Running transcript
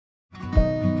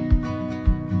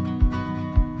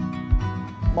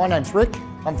My name's Rick.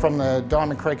 I'm from the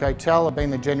Diamond Creek Hotel. I've been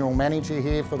the general manager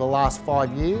here for the last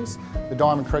 5 years. The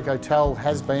Diamond Creek Hotel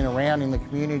has been around in the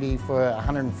community for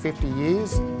 150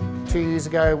 years. 2 years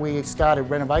ago we started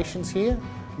renovations here,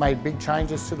 made big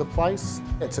changes to the place.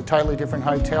 It's a totally different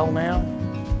hotel now.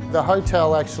 The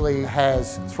hotel actually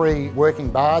has 3 working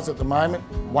bars at the moment.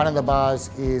 One of the bars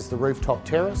is the rooftop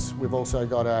terrace. We've also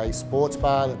got a sports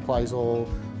bar that plays all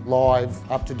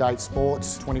live, up-to-date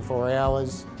sports, 24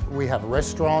 hours. We have a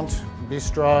restaurant,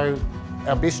 Bistro.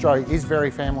 Our Bistro is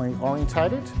very family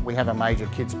orientated. We have a major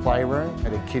kids playroom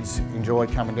and the kids enjoy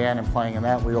coming down and playing in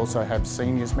that. We also have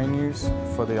seniors menus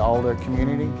for the older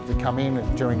community to come in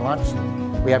during lunch.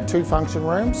 We have 2 function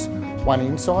rooms, one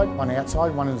inside, one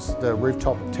outside. One is the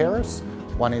rooftop terrace.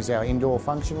 One is our indoor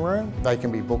function room. They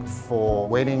can be booked for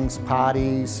weddings,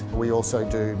 parties. We also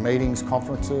do meetings,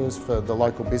 conferences for the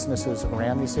local businesses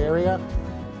around this area.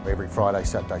 Every Friday,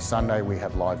 Saturday, Sunday we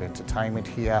have live entertainment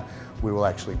here. We will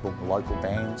actually book local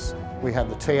bands. We have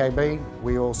the TAB.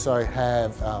 We also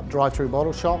have a drive-through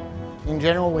bottle shop. In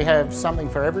general, we have something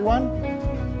for everyone.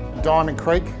 Diamond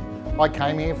Creek, I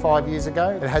came here 5 years ago.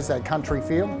 It has that country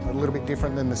feel, a little bit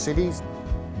different than the cities.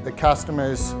 The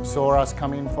customers saw us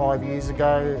come in 5 years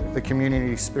ago. The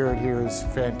community spirit here is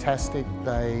fantastic.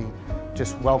 They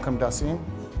just welcomed us in.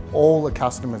 All the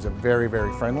customers are very,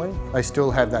 very friendly. They still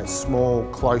have that small,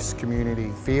 close community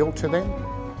feel to them.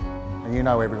 And you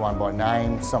know everyone by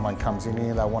name. Someone comes in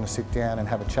here, they want to sit down and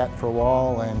have a chat for a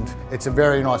while, and it's a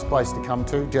very nice place to come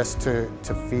to, just to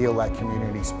feel that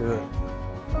community spirit.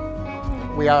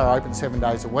 We are open 7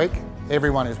 days a week.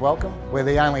 Everyone is welcome. We're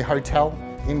the only hotel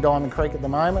in Diamond Creek at the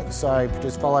moment, so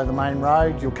just follow the main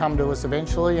road. You'll come to us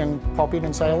eventually and pop in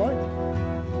and say hello.